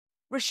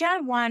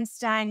Rochelle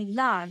Weinstein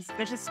loves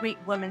bittersweet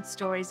women's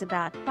stories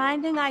about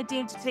finding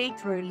identity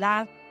through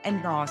love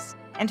and loss,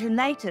 and her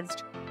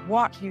latest,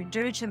 What You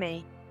Do to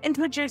Me,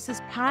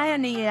 introduces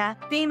pioneer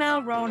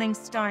female Rolling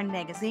Stone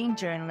magazine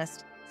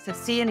journalist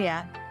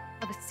Cecilia,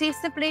 who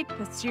obsessively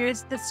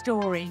pursues the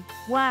story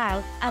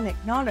while,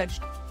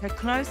 unacknowledged, her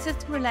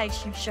closest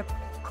relationship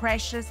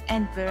crashes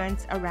and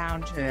burns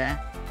around her.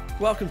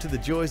 Welcome to the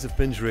Joys of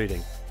Binge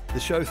Reading,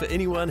 the show for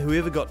anyone who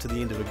ever got to the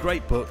end of a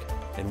great book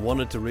and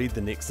wanted to read the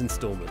next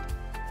installment.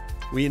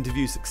 We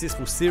interview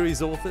successful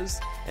series authors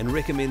and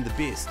recommend the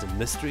best in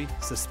mystery,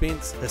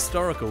 suspense,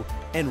 historical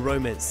and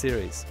romance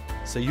series,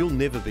 so you'll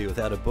never be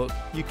without a book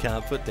you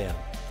can't put down.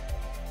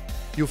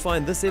 You'll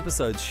find this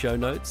episode's show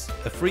notes,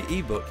 a free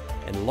ebook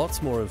and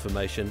lots more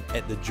information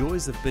at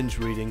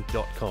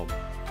thejoysofbingereading.com.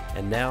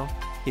 And now,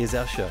 here's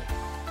our show.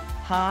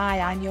 Hi,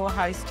 I'm your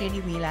host,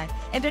 Jenny Wheeler,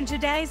 and in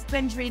today's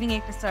binge reading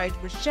episode,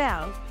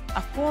 Rochelle,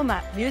 a former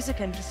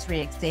music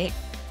industry exec,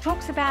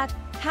 talks about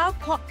how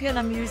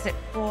popular music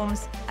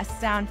forms a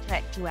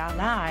soundtrack to our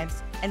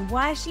lives and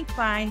why she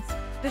finds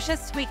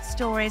bittersweet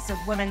stories of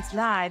women's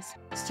lives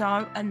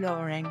so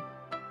alluring.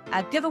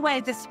 Our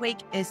giveaway this week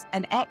is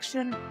an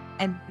action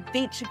and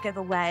adventure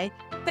giveaway,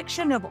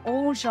 fiction of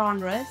all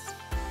genres,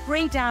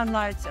 free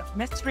downloads of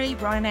mystery,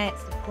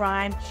 romance, and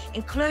crime,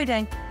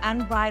 including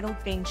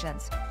Unbridled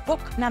Vengeance,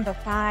 book number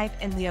 5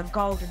 in the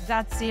Golden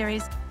Dud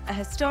series, a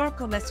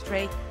historical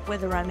mystery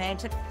with a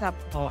romantic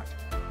subplot.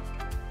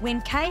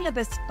 When Caleb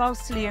is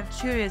falsely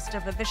accused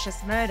of a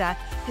vicious murder,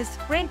 his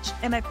French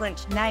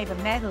immigrant neighbour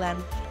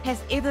Madeleine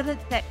has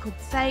evidence that could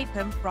save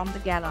him from the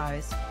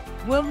gallows.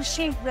 Will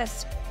she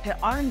risk her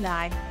own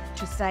life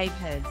to save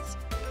his?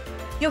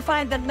 You'll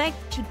find the link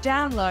to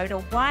download a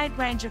wide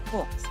range of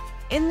books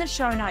in the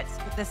show notes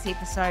for this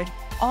episode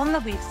on the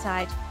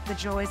website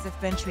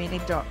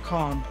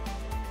thejoysofbingereading.com.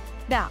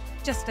 Now,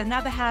 just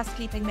another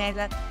housekeeping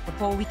matter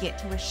before we get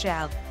to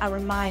Rochelle. A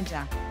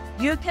reminder,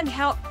 you can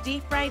help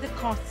defray the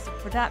costs of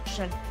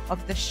production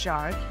of the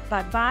show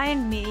by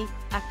buying me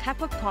a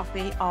cup of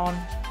coffee on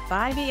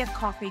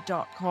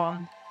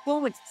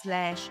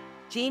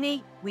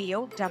buymeacoffee.com/Jenny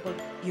Wheel,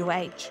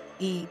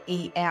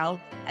 WHEEL,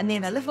 and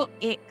then a little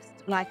X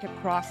like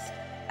across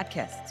a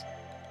kiss.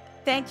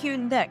 Thank you,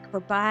 Nick, for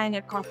buying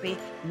a coffee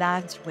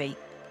last week.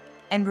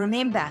 And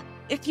remember,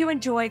 if you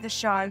enjoy the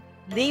show,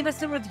 leave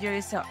us a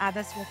review so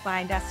others will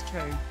find us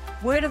too.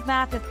 Word of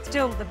mouth is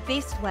still the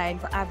best way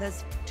for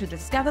others to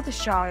discover the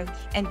show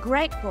and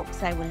great books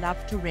they will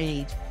love to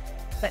read.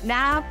 But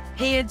now,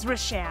 here's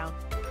Rochelle.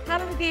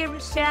 Hello there,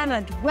 Rochelle,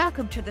 and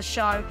welcome to the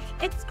show.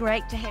 It's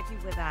great to have you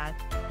with us.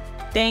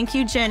 Thank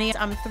you, Jenny.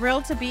 I'm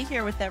thrilled to be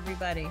here with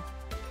everybody.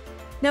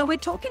 Now, we're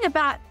talking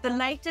about the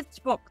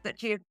latest book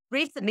that you've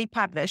recently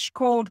published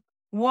called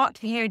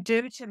What You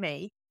Do to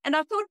Me. And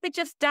I thought we'd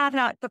just start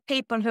out for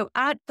people who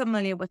aren't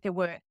familiar with your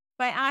work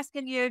by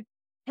asking you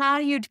how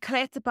you'd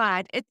classify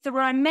it. It's a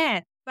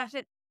romance, but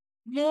it's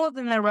more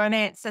than a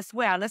romance as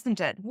well, isn't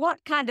it?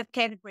 What kind of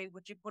category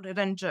would you put it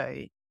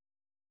into?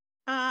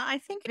 I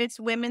think it's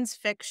women's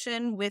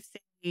fiction with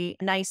a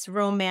nice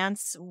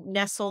romance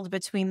nestled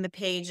between the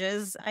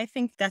pages. I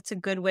think that's a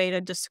good way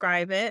to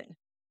describe it.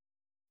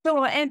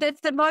 Sure, and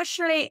it's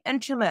emotionally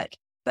intimate,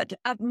 but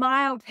a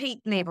mild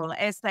heat level,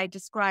 as they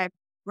describe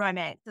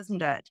romance,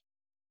 isn't it?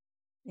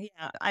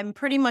 Yeah, I'm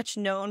pretty much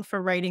known for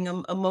writing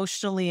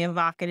emotionally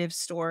evocative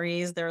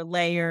stories. They're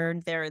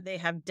layered, they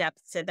have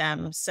depth to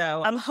them.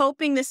 So I'm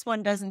hoping this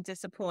one doesn't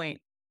disappoint.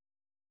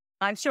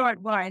 I'm sure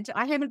it won't.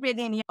 I haven't read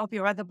any of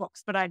your other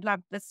books, but I'd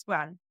love this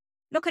one.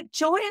 Look, it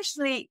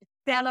joyously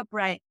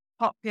celebrate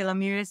popular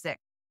music.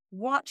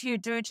 What You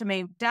Do to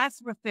Me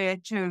does refer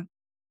to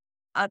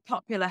a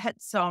popular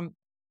hit song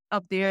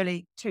of the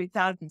early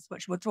 2000s,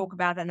 which we'll talk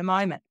about in a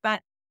moment.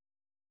 But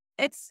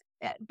it's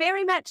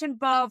very much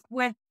involved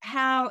with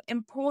how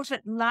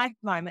important life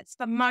moments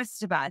for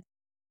most of us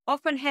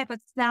often have a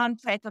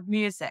soundtrack of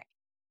music.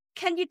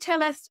 Can you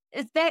tell us,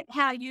 is that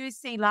how you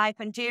see life,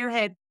 and do you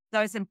have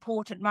those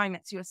important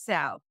moments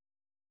yourself?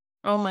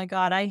 Oh my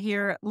God,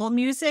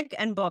 music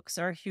and books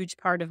are a huge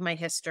part of my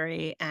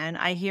history, and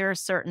I hear a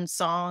certain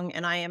song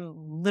and I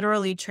am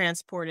literally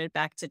transported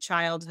back to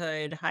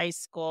childhood, high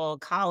school,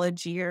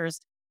 college years,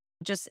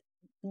 just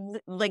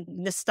like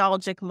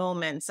nostalgic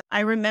moments.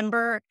 I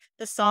remember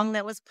the song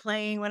that was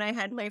playing when I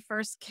had my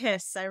first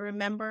kiss. I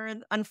remember,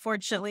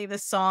 unfortunately, the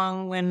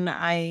song when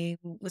I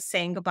was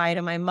saying goodbye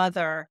to my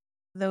mother.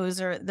 Those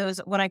are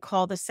what I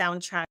call the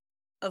soundtrack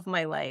of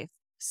my life.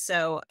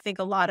 So I think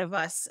a lot of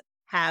us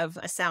have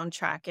a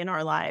soundtrack in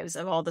our lives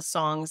of all the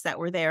songs that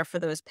were there for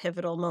those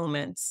pivotal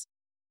moments.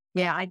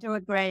 Yeah, I do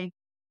agree.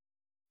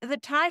 The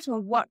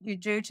title, What You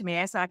Do to Me,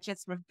 as I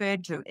just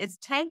referred to, is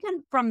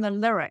taken from the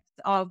lyrics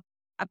of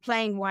a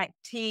Plain White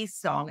Tees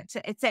song.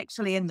 It's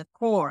actually in the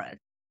chorus.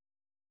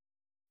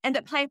 And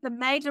it plays a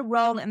major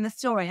role in the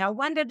story. I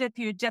wondered if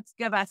you'd just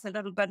give us a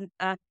little bit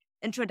of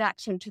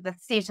introduction to the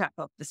setup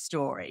of the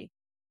story.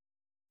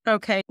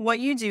 Okay. What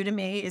You Do to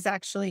Me is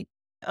actually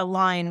a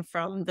line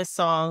from the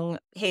song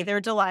Hey There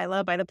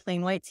Delilah by the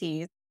Plain White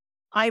Tees.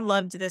 I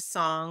loved this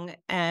song.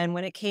 And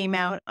when it came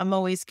out, I'm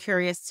always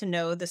curious to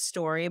know the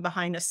story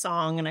behind a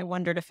song. And I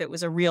wondered if it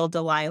was a real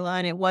Delilah.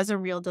 And it was a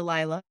real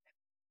Delilah.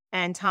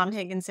 And Tom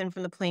Higginson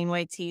from the Plain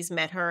White T's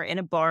met her in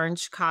a bar in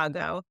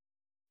Chicago.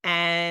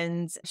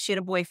 And she had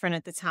a boyfriend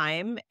at the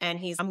time. And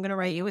I'm going to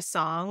write you a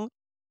song.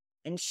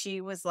 And she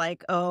was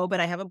like, oh,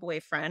 but I have a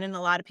boyfriend. And a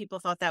lot of people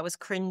thought that was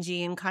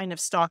cringy and kind of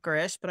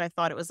stalkerish. But I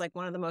thought it was like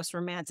one of the most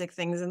romantic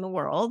things in the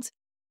world.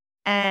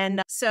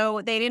 And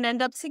so they didn't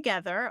end up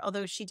together,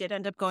 although she did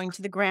end up going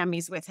to the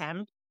Grammys with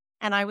him.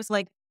 And I was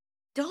like,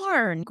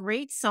 darn,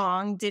 great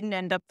song, didn't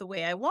end up the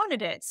way I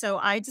wanted it. So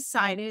I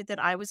decided that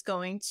I was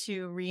going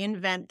to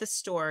reinvent the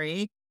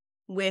story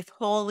with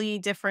wholly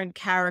different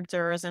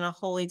characters and a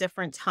wholly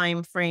different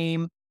time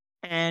frame.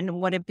 And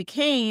what it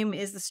became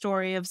is the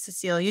story of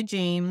Cecilia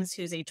James,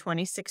 who's a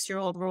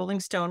 26-year-old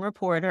Rolling Stone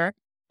reporter.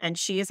 And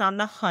she is on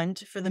the hunt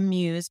for the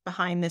muse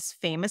behind this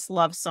famous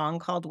love song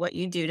called What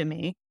You Do to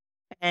Me.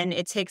 And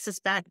it takes us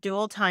back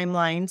dual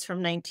timelines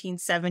from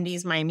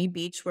 1970s Miami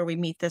Beach, where we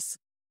meet this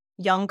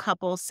young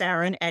couple,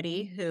 Sarah and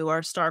Eddie, who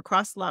are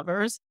star-crossed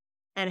lovers,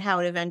 and how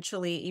it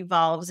eventually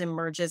evolves and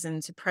merges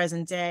into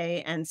present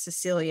day and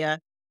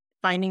Cecilia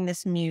finding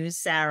this muse,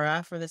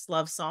 Sarah, for this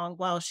love song,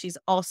 while she's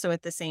also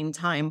at the same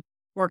time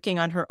working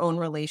on her own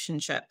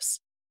relationships.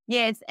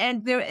 Yes,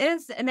 and there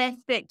is an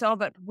aspect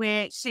of it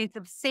where she's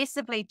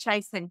obsessively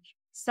chasing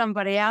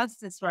somebody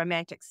else's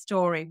romantic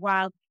story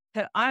while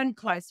her own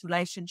close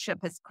relationship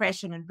is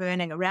crashing and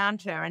burning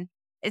around her. And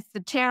it's the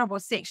terrible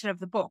section of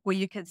the book where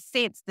you can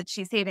sense that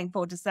she's heading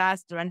for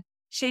disaster and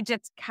she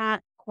just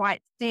can't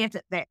quite see it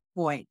at that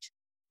point.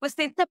 Was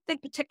there something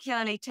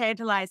particularly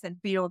tantalizing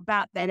for you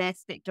about that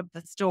aspect of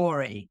the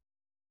story?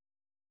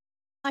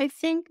 I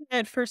think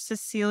that for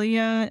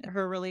Cecilia,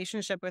 her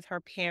relationship with her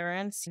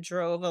parents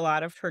drove a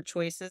lot of her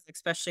choices,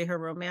 especially her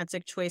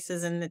romantic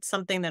choices. And it's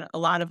something that a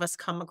lot of us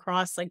come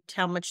across, like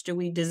how much do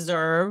we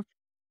deserve?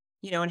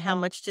 And how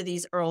much do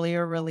these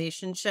earlier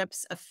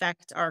relationships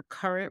affect our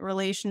current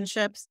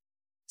relationships?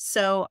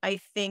 So I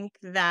think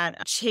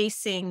that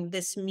chasing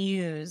this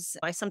muse,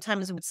 I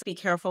sometimes would be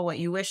careful what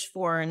you wish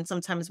for, and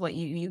sometimes what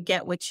you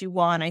get what you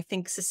want. I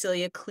think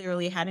Cecilia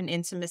clearly had an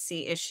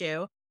intimacy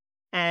issue.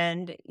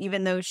 And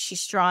even though she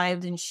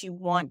strived and she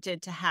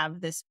wanted to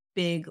have this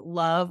big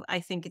love,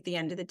 I think at the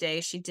end of the day,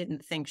 she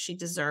didn't think she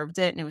deserved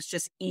it. And it was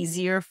just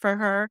easier for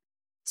her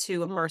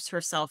to immerse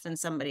herself in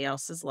somebody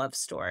else's love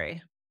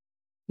story.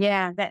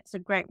 Yeah, that's a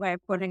great way of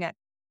putting it.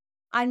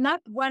 I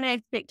loved one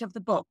aspect of the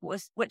book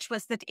which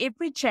was that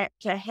every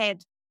chapter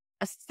had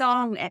a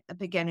song at the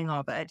beginning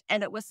of it,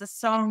 and it was a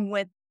song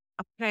with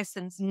a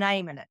person's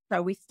name in it.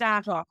 So we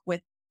start off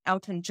with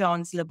Elton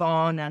John's Le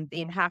Bon, and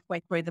then halfway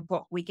through the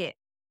book we get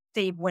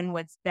Steve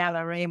Winwood's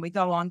Ballerine, and we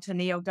go on to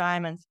Neil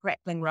Diamond's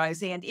Crackling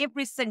Rosie, and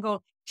every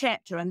single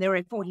chapter, and there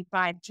are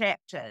 45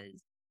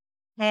 chapters,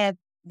 have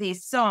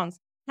these songs.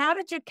 How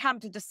did you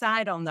come to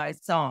decide on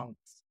those songs?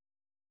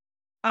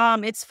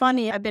 It's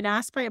funny. I've been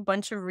asked by a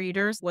bunch of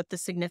readers what the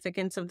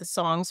significance of the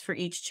songs for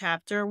each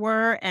chapter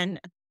were. And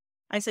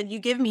I said, you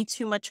give me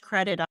too much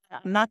credit.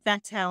 I'm not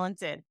that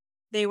talented.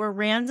 They were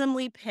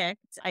randomly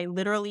picked. I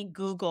literally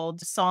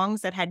Googled songs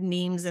that had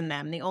names in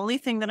them. The only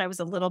thing that I was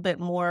a little bit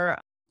more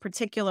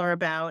particular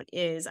about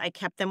is I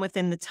kept them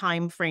within the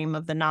time frame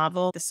of the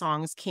novel. The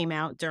songs came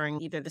out during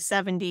either the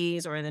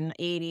 70s or the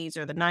 80s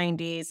or the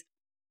 90s.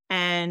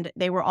 And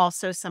they were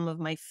also some of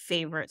my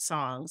favorite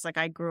songs. Like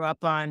I grew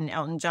up on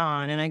Elton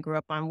John and I grew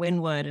up on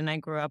Winwood and I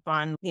grew up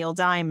on Neil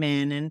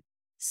Diamond. And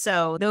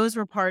so those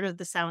were part of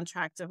the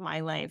soundtracks of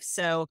my life.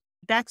 So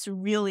that's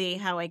really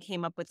how I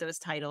came up with those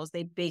titles.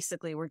 They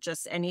basically were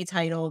just any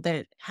title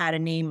that had a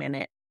name in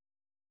it.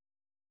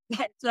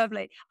 That's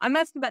lovely. I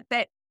must admit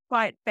that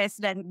quite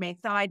fascinated me.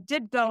 So I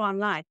did go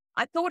online.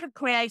 I thought of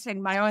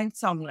creating my own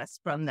song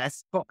list from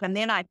this book. And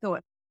then I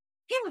thought,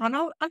 hang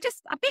on, I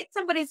bet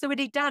somebody's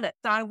already done it.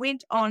 So I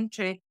went on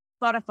to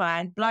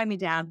Spotify and blow me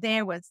down.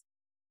 There was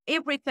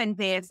everything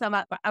there. Some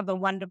other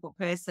wonderful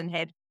person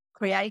had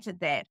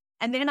created that.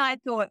 And then I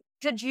thought,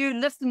 did you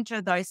listen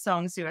to those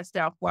songs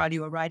yourself while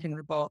you were writing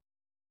the book?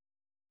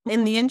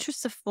 In the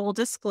interest of full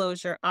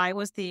disclosure, I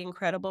was the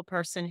incredible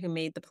person who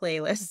made the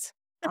playlist.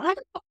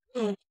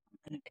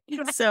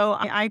 So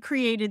I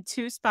created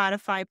 2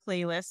 Spotify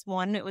playlists.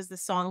 One, it was the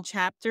song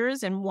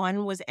chapters, and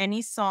one was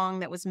any song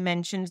that was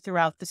mentioned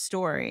throughout the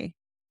story.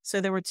 So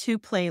there were 2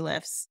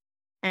 playlists.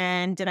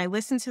 And did I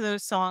listen to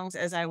those songs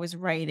as I was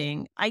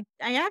writing? I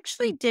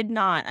actually did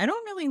not. I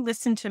don't really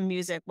listen to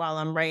music while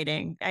I'm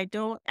writing. I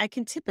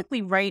can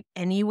typically write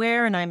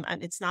anywhere, and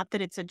it's not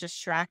that it's a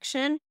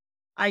distraction.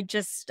 I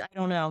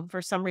don't know.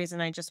 For some reason,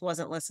 I just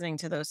wasn't listening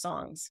to those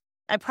songs.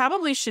 I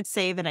probably should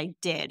say that I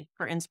did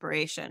for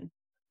inspiration.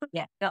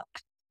 Yeah. No,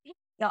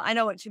 I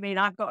know what you mean.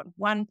 I've got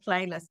one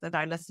playlist that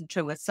I listen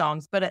to with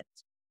songs, but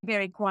it's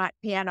very quiet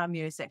piano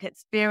music.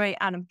 It's very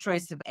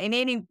unobtrusive. And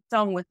any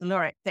song with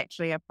lyrics,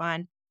 actually, I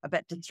find a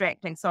bit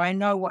distracting. So I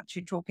know what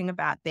you're talking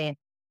about there.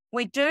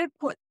 We do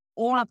put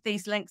all of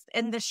these links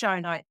in the show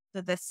notes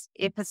for this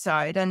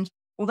episode. And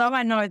although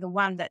I know the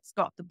one that's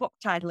got the book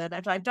title in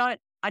it, I don't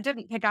I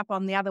didn't pick up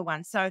on the other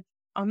one. So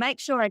I'll make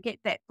sure I get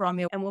that from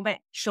you, and we'll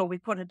make sure we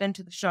put it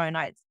into the show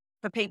notes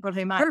for people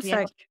who might be Perfect.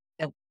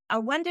 interested. I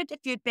wondered if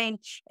you'd been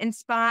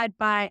inspired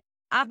by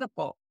other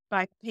books,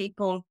 by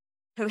people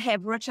who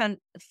have written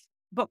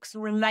books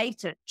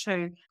related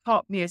to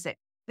pop music.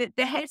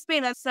 There has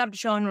been a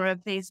subgenre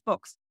of these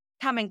books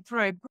coming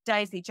through.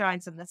 Daisy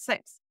Jones and the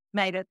Six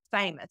made it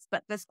famous,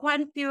 but there's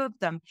quite a few of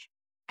them.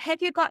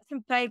 Have you got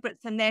some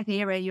favorites in that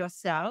area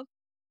yourself?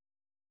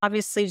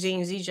 Obviously,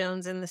 James E.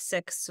 Jones and the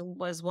Six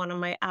was one of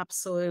my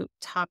absolute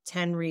top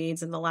 10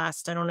 reads in the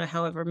last, I don't know,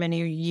 however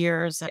many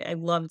years. I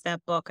loved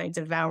that book. I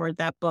devoured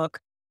that book.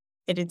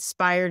 It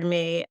inspired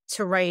me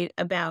to write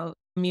about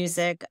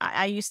music.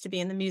 I used to be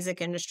in the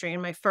music industry.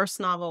 In my first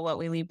novel, What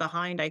We Leave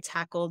Behind, I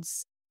tackled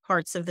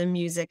parts of the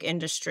music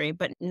industry,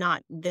 but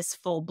not this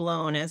full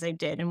blown as I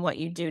did in What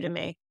You Do to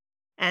Me.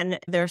 And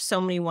there are so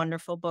many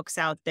wonderful books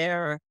out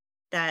there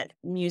that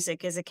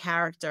music is a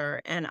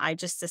character. And I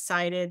just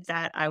decided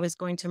that I was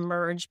going to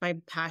merge my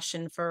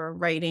passion for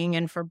writing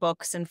and for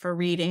books and for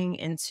reading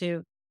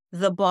into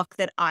the book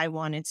that I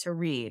wanted to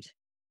read.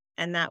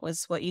 And that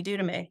was What You Do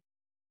to Me.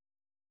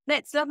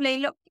 That's lovely.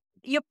 Look,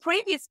 your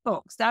previous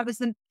books, I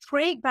was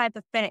intrigued by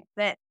the fact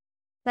that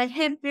they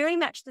have very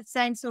much the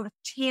same sort of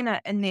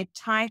tenor in their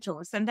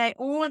titles, and they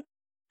all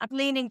are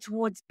leaning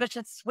towards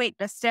bittersweet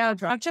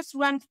nostalgia. I'll just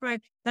run through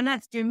the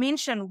notes. You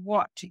mentioned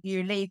What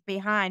You Leave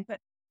Behind, but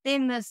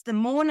then there's The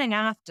Morning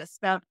After,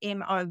 spelled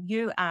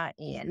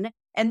MOURN,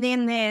 and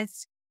then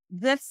there's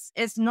This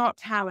Is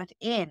Not How It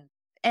Ends,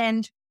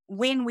 and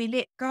When We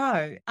Let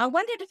Go. I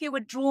wondered if you were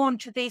drawn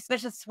to these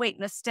bittersweet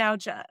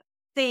nostalgia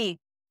themes,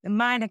 the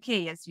minor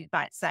key, as you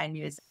might say in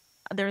music.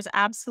 There's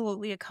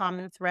absolutely a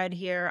common thread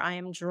here. I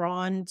am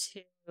drawn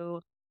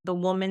to the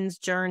woman's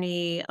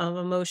journey of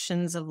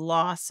emotions, of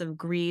loss, of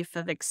grief,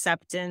 of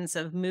acceptance,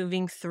 of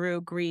moving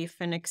through grief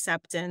and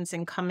acceptance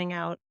and coming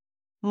out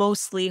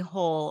mostly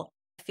whole.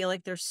 I feel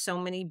like there's so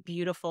many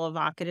beautiful,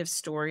 evocative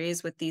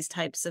stories with these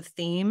types of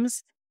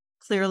themes.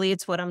 Clearly,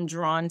 it's what I'm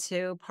drawn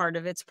to. Part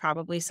of it's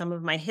probably some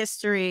of my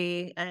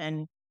history,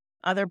 and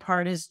other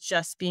part is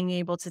just being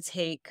able to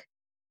take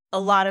a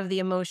lot of the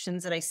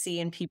emotions that I see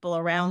in people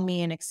around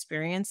me and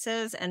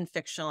experiences and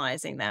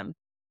fictionalizing them.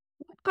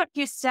 What got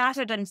you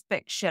started in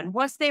fiction?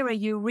 Was there a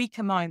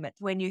eureka moment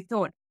when you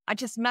thought, I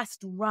just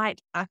must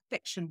write a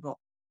fiction book?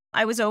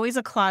 I was always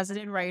a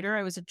closeted writer.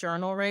 I was a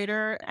journal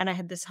writer, and I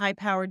had this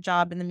high-powered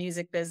job in the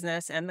music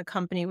business, and the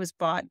company was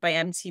bought by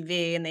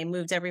MTV, and they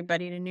moved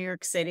everybody to New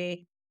York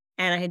City.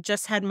 And I had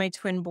just had my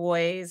twin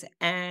boys,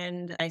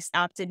 and I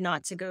opted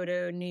not to go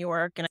to New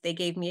York, and they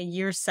gave me a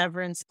year's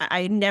severance.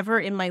 I never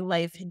in my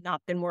life had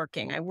not been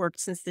working. I worked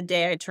since the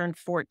day I turned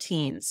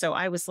 14. So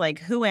I was like,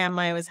 who am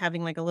I? I was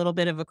having like a little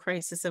bit of a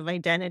crisis of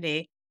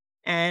identity.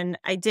 And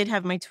I did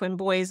have my twin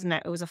boys, and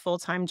it was a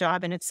full-time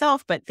job in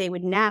itself, but they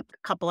would nap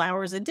a couple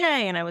hours a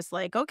day. And I was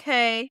like,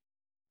 okay,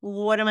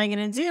 what am I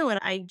going to do? And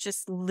I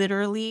just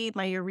literally,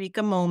 my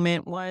eureka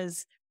moment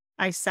was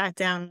I sat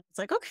down. It's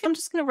like, okay, I'm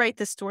just going to write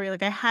this story.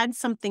 Like I had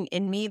something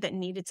in me that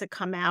needed to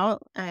come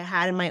out. I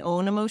had in my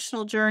own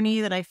emotional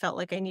journey that I felt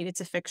like I needed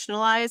to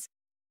fictionalize.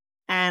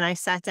 And I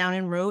sat down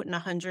and wrote, and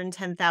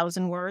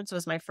 110,000 words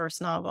was my first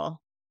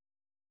novel.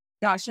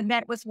 Gosh, and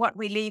that was What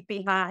We Leave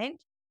Behind.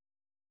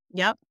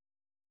 Yep.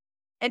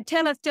 And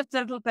tell us just a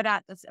little bit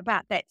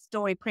about that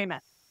story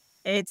premise.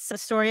 It's a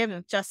story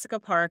of Jessica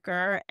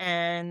Parker,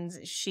 and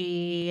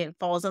she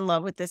falls in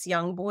love with this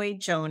young boy,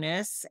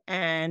 Jonas,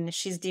 and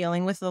she's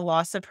dealing with the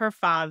loss of her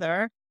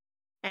father.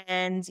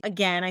 And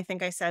again, I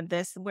think I said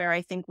this, where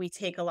I think we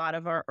take a lot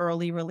of our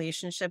early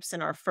relationships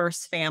in our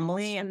first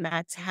family, and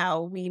that's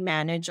how we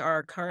manage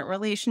our current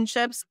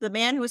relationships. The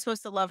man who was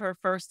supposed to love her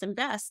first and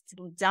best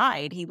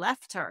died. He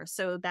left her.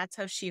 So that's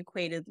how she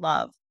equated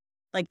love,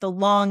 like the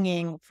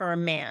longing for a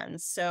man.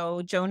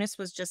 So Jonas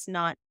was just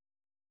not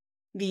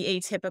the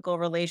atypical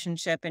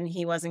relationship, and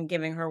he wasn't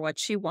giving her what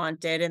she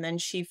wanted. And then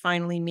she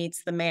finally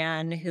meets the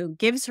man who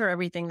gives her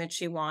everything that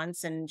she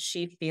wants, and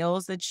she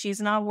feels that she's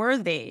not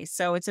worthy.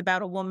 So it's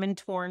about a woman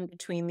torn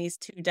between these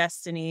two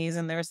destinies,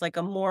 and there's like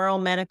a moral,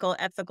 medical,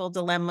 ethical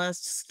dilemma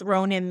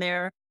thrown in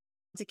there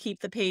to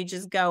keep the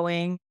pages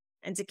going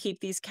and to keep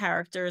these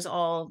characters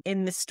all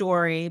in the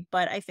story.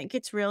 But I think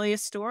it's really a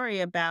story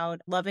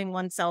about loving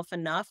oneself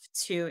enough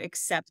to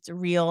accept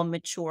real,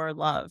 mature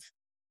love.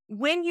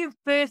 When you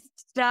first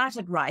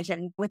started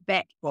writing with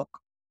that book,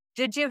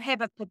 did you have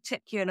a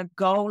particular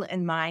goal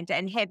in mind,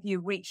 and have you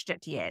reached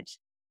it yet?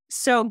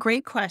 So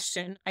great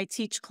question. I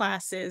teach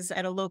classes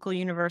at a local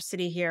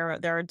university here.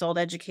 There are adult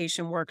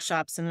education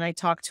workshops, and I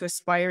talk to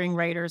aspiring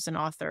writers and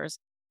authors.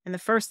 And the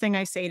first thing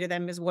I say to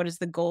them is, what is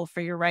the goal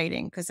for your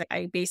writing? Because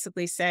I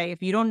basically say,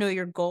 if you don't know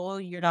your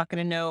goal, you're not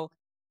going to know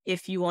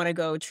if you want to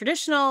go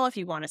traditional, if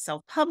you want to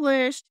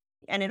self-publish,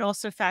 and it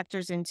also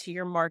factors into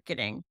your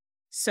marketing.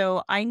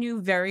 So I knew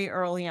very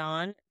early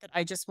on that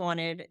I just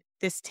wanted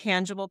this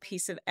tangible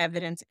piece of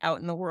evidence out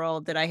in the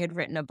world that I had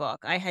written a book.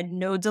 I had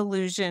no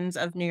delusions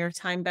of New York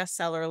Times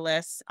bestseller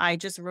lists. I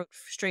just wrote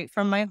straight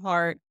from my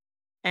heart.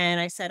 And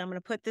I said, I'm going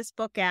to put this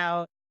book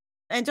out.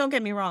 And don't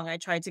get me wrong, I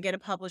tried to get a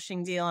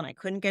publishing deal and I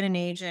couldn't get an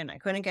agent. I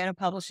couldn't get a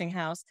publishing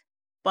house.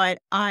 But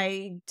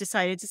I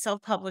decided to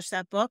self-publish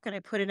that book and I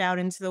put it out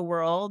into the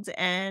world.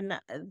 And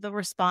the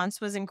response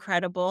was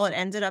incredible. It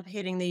ended up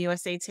hitting the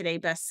USA Today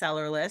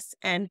bestseller list.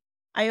 And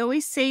I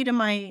always say to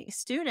my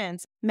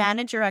students,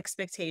 manage your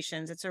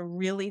expectations. It's a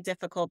really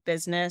difficult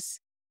business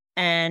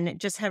and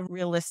just have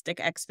realistic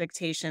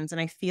expectations.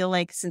 And I feel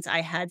like since I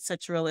had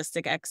such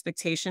realistic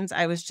expectations,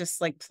 I was just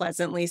like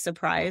pleasantly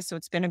surprised. So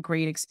it's been a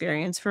great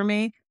experience for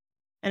me.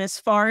 And as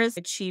far as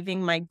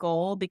achieving my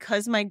goal,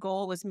 because my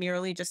goal was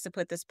merely just to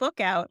put this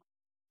book out,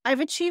 I've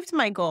achieved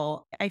my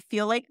goal. I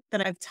feel like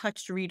that I've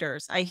touched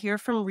readers. I hear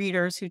from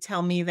readers who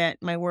tell me that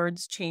my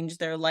words changed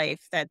their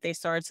life, that they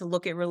started to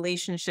look at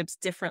relationships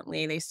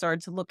differently. They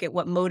started to look at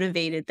what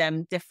motivated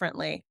them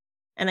differently.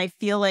 And I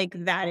feel like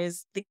that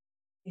is the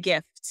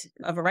gift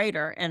of a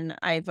writer. And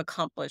I've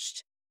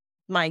accomplished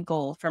my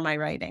goal for my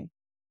writing.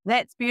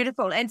 That's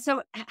beautiful. And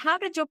so how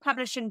did your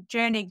publishing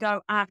journey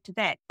go after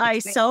that? I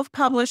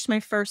self-published my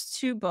first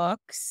two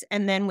books,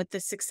 and then with the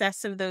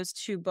success of those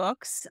two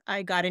books,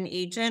 I got an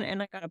agent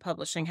and I got a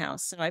publishing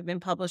house. So I've been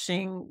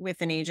publishing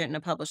with an agent and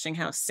a publishing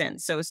house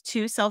since. So it's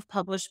two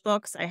self-published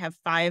books. I have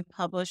 5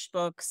 published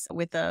books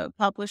with a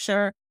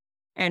publisher,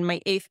 and my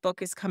 8th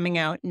book is coming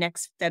out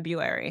next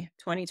February,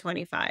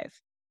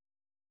 2025.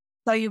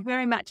 So you're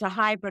very much a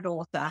hybrid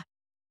author.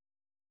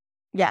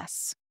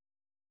 Yes.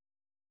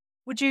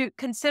 Would you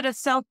consider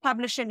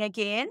self-publishing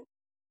again?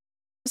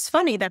 It's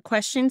funny, that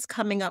question's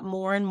coming up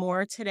more and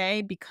more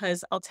today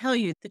because I'll tell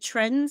you, the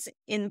trends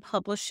in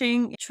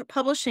publishing,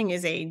 publishing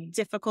is a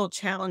difficult,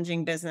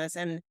 challenging business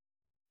and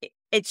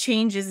it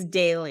changes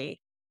daily.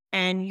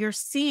 And you're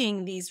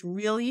seeing these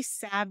really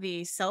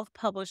savvy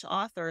self-published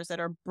authors that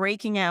are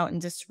breaking out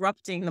and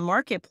disrupting the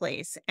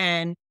marketplace.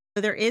 And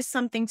there is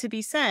something to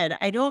be said.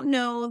 I don't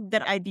know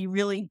that I'd be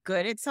really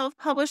good at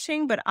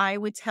self-publishing, but I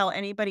would tell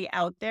anybody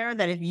out there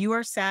that if you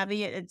are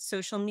savvy at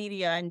social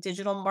media and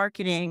digital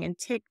marketing and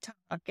TikTok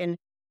and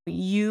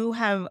you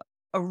have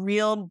a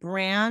real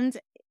brand,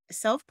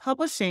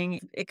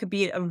 self-publishing, it could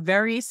be a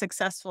very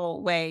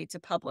successful way to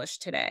publish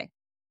today.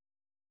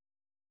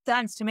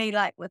 Sounds to me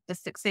like with the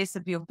success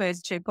of your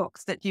first 2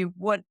 books that you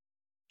would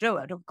do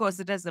it. Of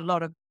course, it is a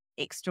lot of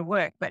extra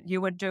work, but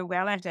you would do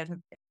well at it.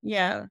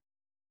 Yeah.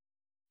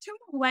 To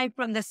move away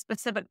from the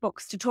specific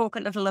books to talk a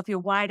little of your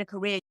wider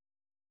career,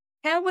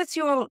 how was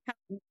your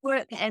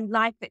work and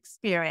life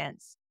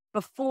experience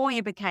before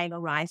you became a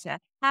writer?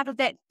 How did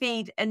that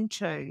feed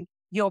into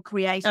your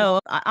creative?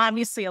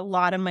 Obviously, a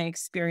lot of my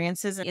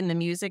experiences in the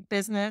music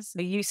business.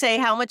 You say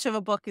how much of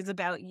a book is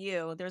about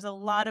you. There's a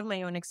lot of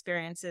my own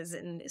experiences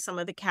and some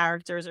of the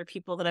characters or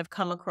people that I've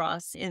come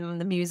across in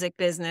the music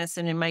business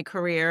and in my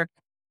career.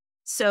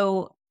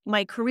 So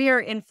my career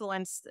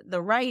influenced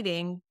the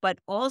writing, but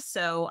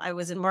also I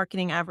was in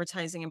marketing,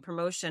 advertising, and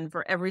promotion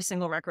for every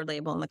single record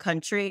label in the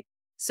country.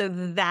 So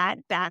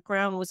that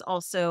background was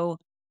also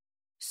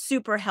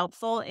super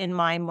helpful in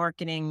my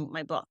marketing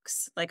my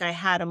books. Like I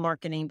had a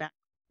marketing background,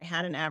 I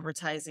had an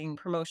advertising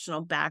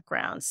promotional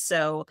background.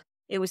 So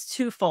it was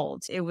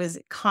twofold. It was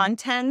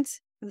content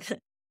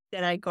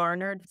that I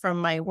garnered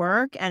from my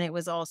work, and it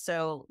was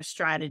also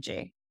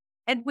strategy.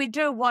 And we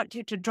do want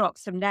you to drop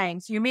some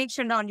names. You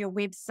mentioned on your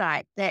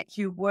website that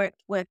you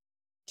worked with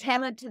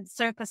talented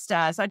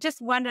superstars. I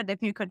just wondered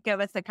if you could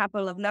give us a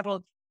couple of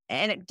little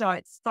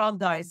anecdotes from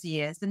those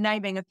years and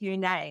naming a few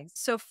names.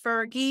 So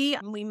Fergie,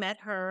 we met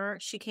her.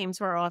 She came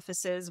to our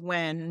offices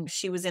when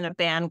she was in a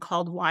band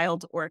called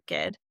Wild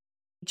Orchid.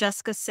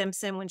 Jessica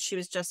Simpson, when she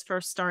was just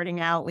first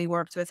starting out, we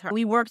worked with her.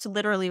 We worked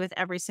literally with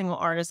every single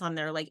artist on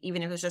there, like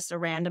even if it was just a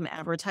random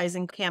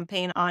advertising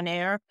campaign on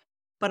air.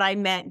 But I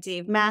met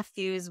Dave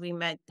Matthews, we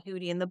met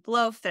Hootie and the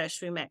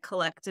Blowfish, we met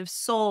Collective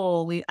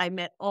Soul, I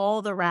met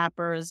all the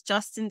rappers,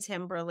 Justin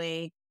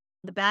Timberlake,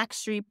 the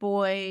Backstreet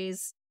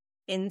Boys,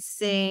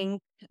 NSYNC.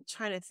 I'm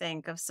trying to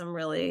think of some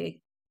really.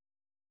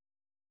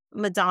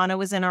 Madonna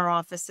was in our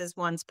offices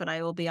once, but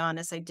I will be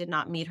honest, I did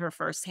not meet her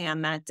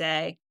firsthand that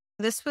day.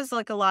 This was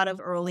like a lot of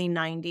early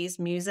 90s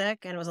music,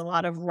 and it was a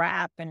lot of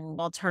rap and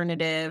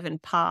alternative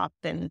and pop.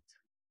 And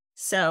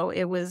so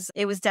it was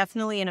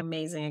definitely an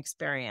amazing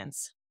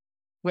experience.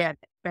 Yeah,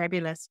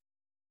 fabulous.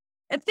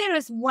 If there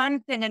is one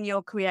thing in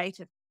your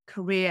creative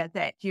career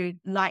that you'd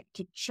like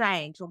to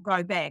change or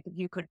go back, if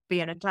you could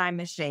be in a time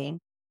machine,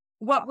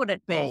 what would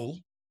it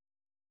be?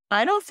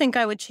 I don't think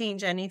I would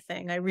change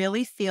anything. I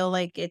really feel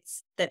like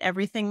it's that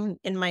everything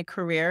in my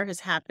career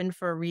has happened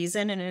for a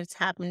reason, and it's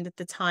happened at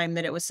the time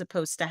that it was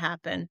supposed to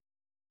happen.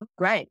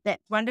 Great.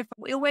 That's wonderful.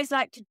 We always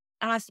like to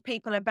ask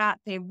people about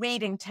their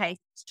reading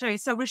tastes too.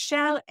 So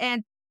Rochelle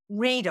and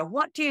Reader,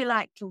 what do you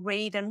like to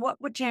read and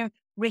what would you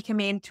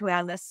recommend to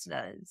our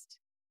listeners?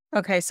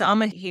 Okay, so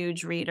I'm a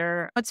huge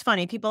reader. It's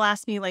funny, people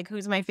ask me like,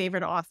 who's my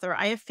favorite author?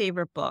 I have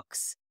favorite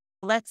books.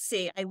 Let's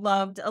see, I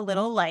loved A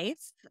Little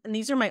Life, and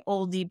these are my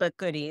oldie but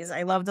goodies.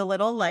 I loved A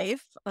Little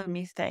Life. Let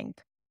me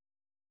think.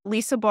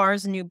 Lisa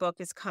Barr's new book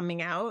is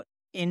coming out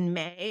in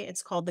May.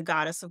 It's called The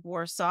Goddess of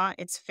Warsaw.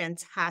 It's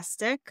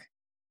fantastic.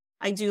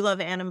 I do love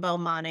Annabel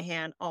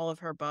Monaghan, all of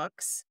her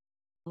books.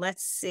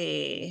 Let's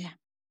see.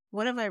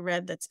 What have I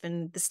read that's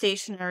been The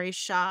Stationery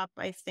Shop,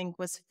 I think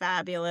was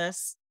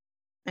fabulous.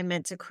 I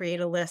meant to create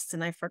a list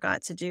and I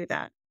forgot to do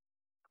that.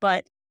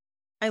 But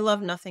I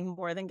love nothing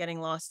more than getting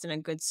lost in a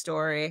good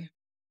story.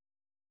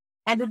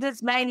 And it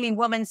is mainly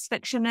women's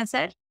fiction, is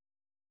it?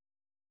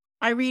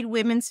 I read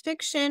women's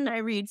fiction, I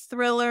read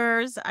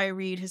thrillers, I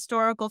read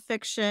historical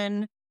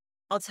fiction.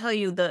 I'll tell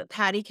you, the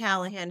Patty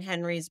Callahan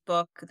Henry's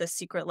book, The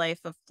Secret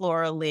Life of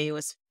Flora Lee,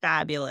 was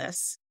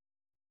fabulous.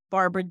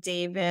 Barbara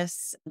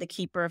Davis, The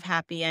Keeper of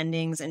Happy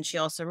Endings, and she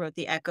also wrote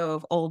The Echo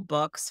of Old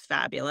Books,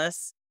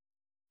 fabulous.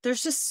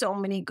 There's just so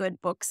many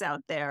good books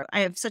out there.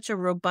 I have such a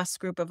robust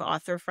group of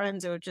author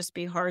friends, it would just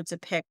be hard to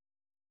pick.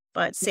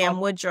 But Yeah. Sam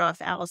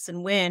Woodruff,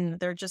 Allison Wynne,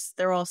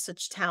 they're all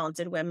such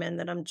talented women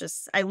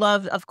that I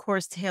love, of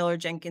course, Taylor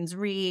Jenkins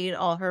Reid,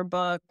 all her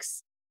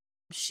books.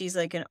 She's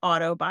like an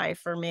auto buy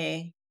for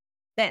me.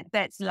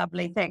 That's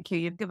lovely. Thank you.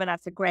 You've given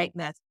us a great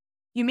list.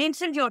 You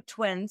mentioned your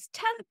twins.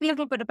 Tell us a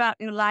little bit about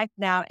your life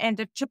now and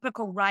a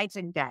typical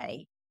writing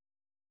day.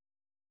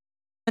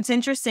 It's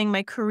interesting.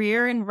 My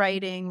career in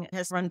writing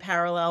has run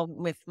parallel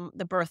with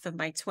the birth of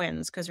my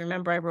twins, because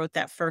remember, I wrote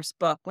that first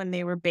book when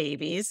they were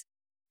babies.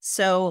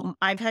 So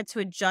I've had to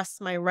adjust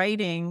my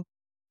writing,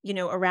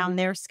 around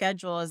their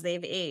schedule as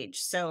they've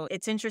aged. So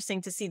it's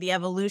interesting to see the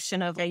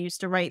evolution of I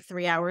used to write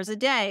 3 hours a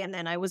day, and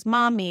then I was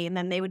mommy, and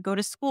then they would go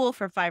to school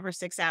for 5 or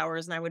 6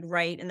 hours and I would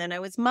write, and then I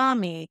was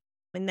mommy.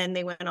 And then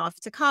they went off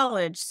to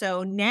college.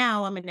 So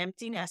now I'm an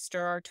empty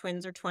nester. Our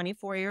twins are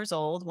 24 years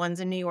old. One's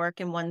in New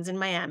York and one's in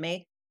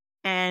Miami.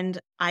 And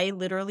I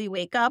literally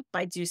wake up,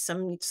 I do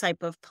some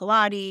type of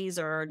Pilates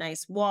or a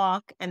nice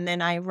walk, and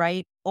then I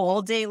write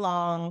all day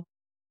long.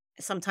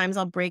 Sometimes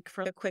I'll break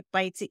for a quick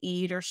bite to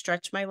eat or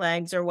stretch my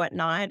legs or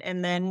whatnot.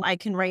 And then I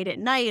can write at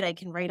night. I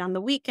can write on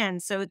the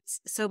weekend. So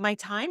my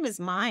time is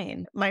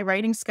mine. My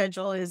writing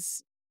schedule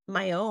is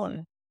my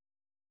own.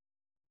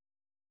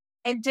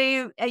 And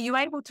are you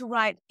able to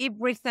write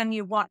everything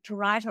you want to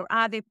write, or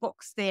are there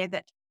books there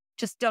that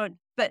just don't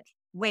fit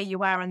where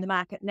you are in the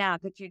market now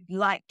that you'd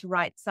like to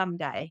write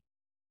someday?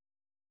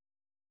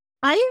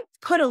 I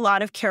put a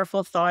lot of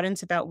careful thought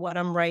into about what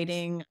I'm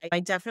writing. I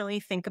definitely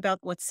think about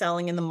what's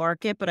selling in the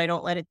market, but I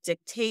don't let it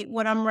dictate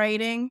what I'm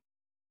writing.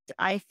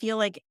 I feel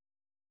like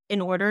in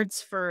order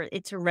for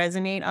it to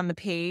resonate on the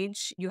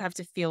page, you have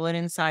to feel it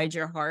inside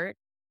your heart.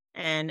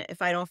 And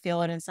if I don't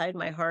feel it inside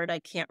my heart, I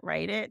can't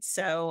write it.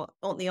 So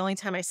the only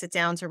time I sit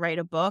down to write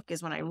a book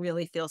is when I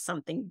really feel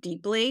something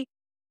deeply.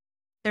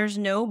 There's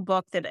no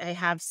book that I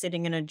have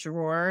sitting in a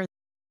drawer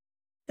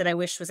that I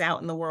wish was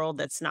out in the world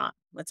that's not.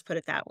 Let's put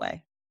it that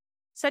way.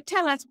 So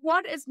tell us,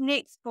 what is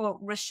next for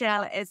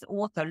Rochelle as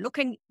author?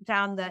 Looking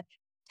down the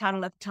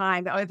tunnel of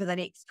time over the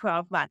next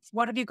 12 months,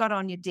 what have you got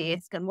on your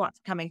desk and what's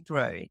coming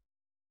through?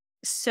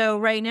 So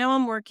right now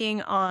I'm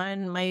working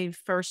on my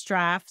first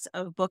draft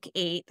of book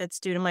 8 that's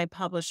due to my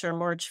publisher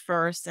March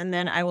 1st. And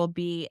then I will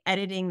be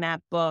editing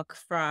that book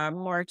from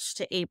March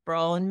to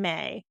April and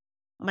May.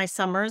 My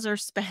summers are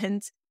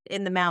spent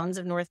in the mountains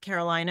of North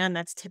Carolina, and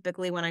that's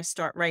typically when I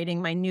start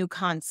writing my new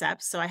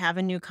concepts. So I have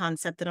a new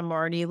concept that I'm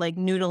already like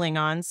noodling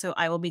on. So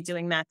I will be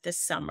doing that this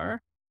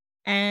summer.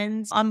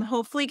 And I'm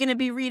hopefully going to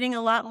be reading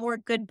a lot more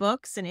good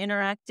books and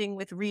interacting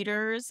with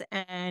readers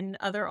and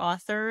other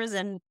authors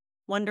and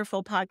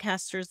wonderful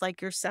podcasters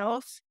like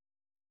yourself.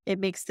 It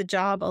makes the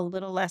job a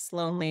little less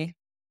lonely.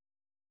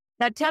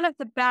 Now tell us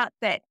about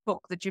that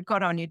book that you've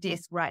got on your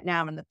desk right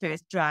now in the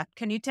first draft.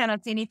 Can you tell us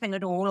anything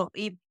at all?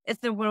 Is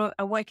there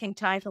a working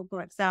title,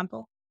 for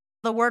example?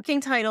 The working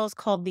title is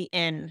called The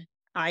Inn,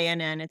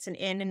 INN. It's an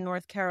inn in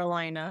North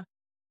Carolina.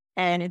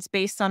 And it's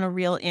based on a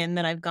real inn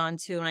that I've gone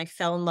to and I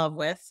fell in love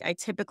with. I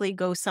typically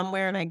go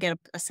somewhere and I get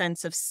a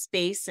sense of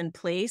space and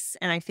place,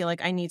 and I feel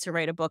like I need to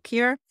write a book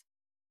here.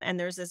 And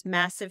there's this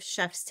massive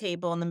chef's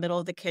table in the middle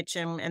of the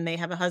kitchen, and they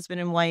have a husband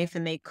and wife,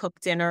 and they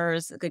cook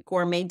dinners, like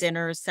gourmet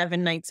dinners,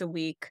 7 nights a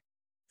week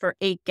for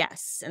 8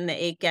 guests, and the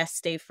 8 guests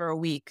stay for a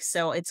week.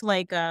 So it's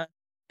like a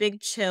Big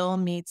Chill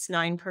meets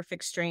 9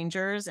 Perfect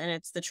Strangers, and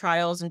it's the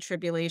trials and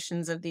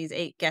tribulations of these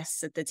 8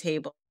 guests at the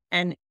table.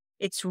 And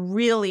it's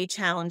really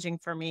challenging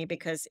for me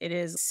because it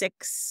is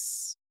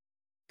 6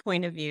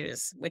 point of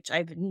views, which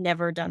I've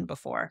never done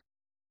before.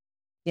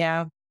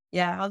 Yeah.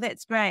 Oh,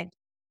 that's great.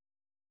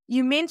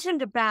 You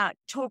mentioned about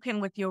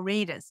talking with your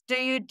readers. Do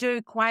you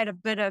do quite a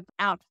bit of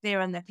out there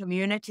in the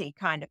community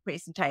kind of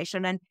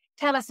presentation? And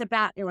tell us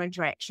about your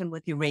interaction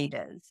with your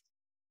readers.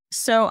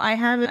 So I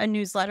have a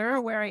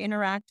newsletter where I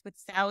interact with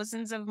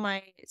thousands of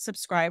my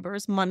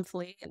subscribers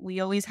monthly. We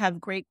always have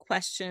great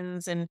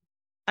questions and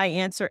I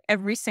answer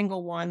every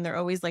single one. They're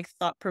always like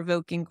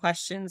thought-provoking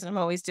questions. And I'm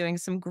always doing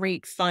some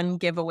great fun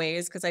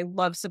giveaways because I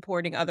love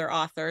supporting other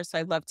authors. So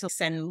I love to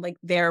send like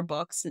their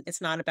books. It's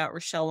not about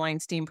Rochelle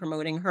Weinstein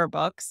promoting her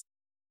books.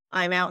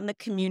 I'm out in the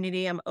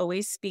community. I'm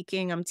always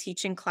speaking. I'm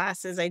teaching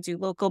classes. I do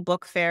local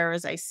book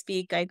fairs. I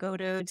speak. I go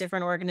to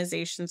different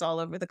organizations all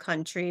over the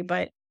country.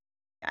 But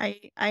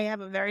I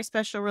have a very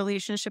special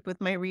relationship with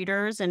my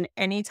readers. And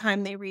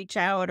anytime they reach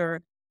out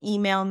or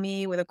email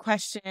me with a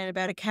question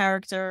about a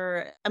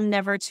character. I'm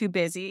never too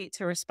busy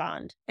to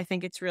respond. I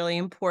think it's really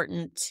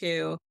important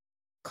to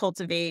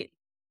cultivate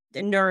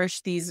and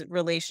nourish these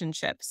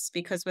relationships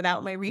because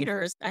without my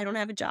readers, I don't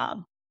have a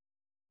job.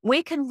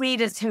 Where can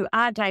readers who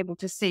aren't able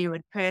to see you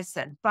in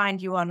person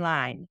find you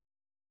online?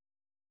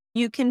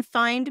 You can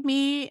find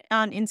me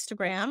on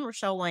Instagram,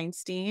 Rochelle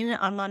Weinstein.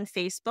 I'm on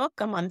Facebook.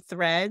 I'm on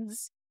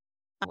Threads.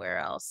 Where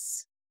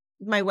else?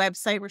 My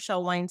website,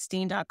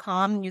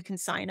 rochelleweinstein.com. You can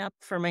sign up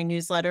for my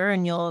newsletter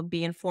and you'll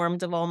be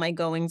informed of all my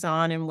goings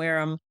on and where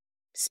I'm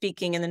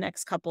speaking in the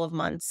next couple of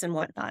months and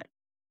whatnot.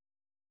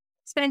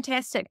 It's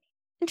fantastic.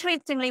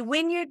 Interestingly,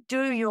 when you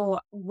do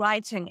your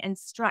writing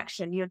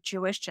instruction, your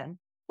tuition,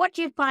 what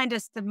do you find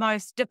is the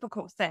most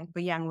difficult thing for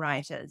young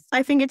writers?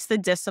 I think it's the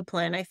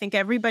discipline. I think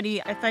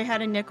everybody, if I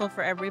had a nickel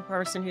for every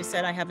person who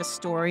said I have a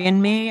story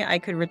in me, I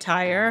could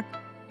retire.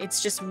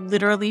 It's just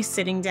literally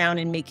sitting down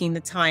and making the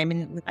time.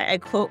 And I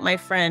quote my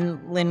friend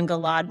Lynn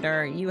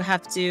Galadner, you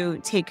have to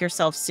take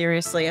yourself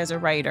seriously as a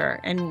writer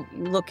and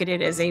look at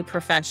it as a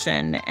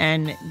profession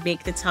and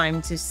make the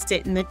time to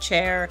sit in the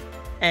chair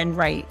and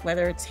write,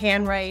 whether it's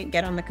handwrite,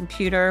 get on the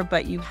computer,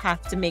 but you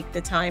have to make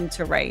the time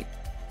to write.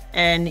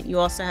 And you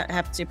also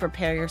have to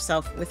prepare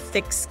yourself with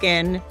thick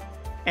skin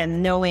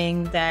and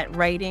knowing that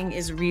writing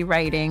is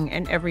rewriting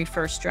and every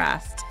first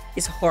draft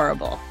is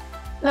horrible.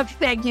 Look,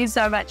 thank you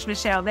so much,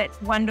 Michelle. That's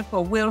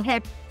wonderful. We'll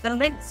have the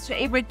links to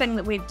everything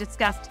that we've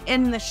discussed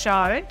in the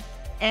show.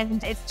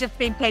 And it's just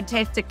been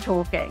fantastic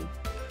talking.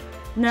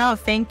 No,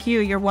 thank you.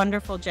 You're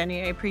wonderful,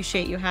 Jenny. I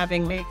appreciate you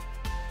having me.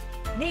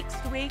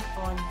 Next week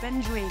on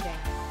Binge Reading,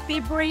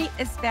 February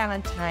is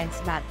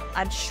Valentine's month.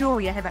 I'm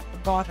sure you haven't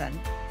forgotten.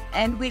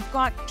 And we've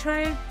got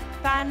 2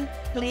 fun,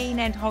 clean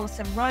and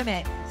wholesome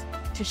romances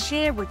to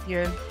share with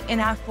you in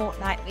our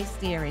fortnightly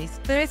series.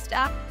 First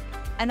up,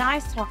 an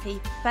ice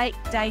hockey fake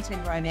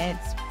dating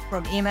romance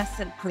from Emma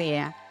St.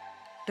 Clair.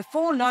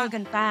 Before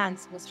Logan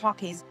Barnes was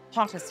hockey's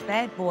hottest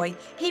bad boy,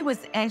 he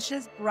was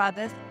Ash's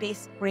brother's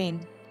best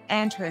friend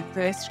and her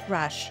first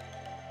crush.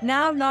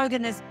 Now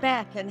Logan is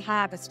back in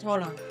Harvest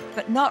Hollow,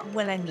 but not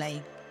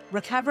willingly.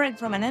 Recovering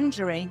from an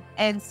injury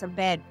and some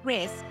bad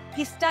press,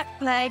 he stuck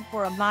playing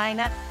for a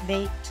minor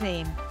league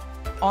team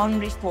on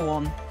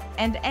reform.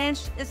 And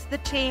Ash is the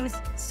team's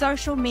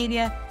social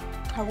media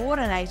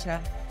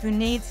coordinator who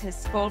needs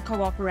his full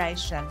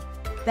cooperation.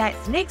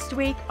 That's next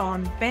week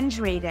on Binge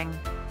Reading.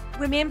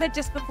 Remember,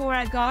 just before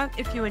I go,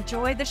 if you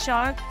enjoy the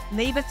show,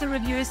 leave us a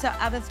review so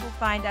others will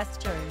find us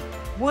too.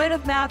 Word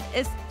of mouth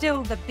is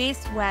still the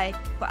best way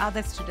for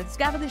others to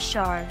discover the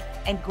show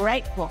and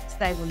great books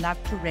they will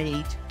love to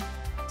read.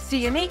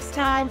 See you next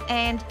time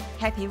and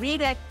happy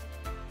reading.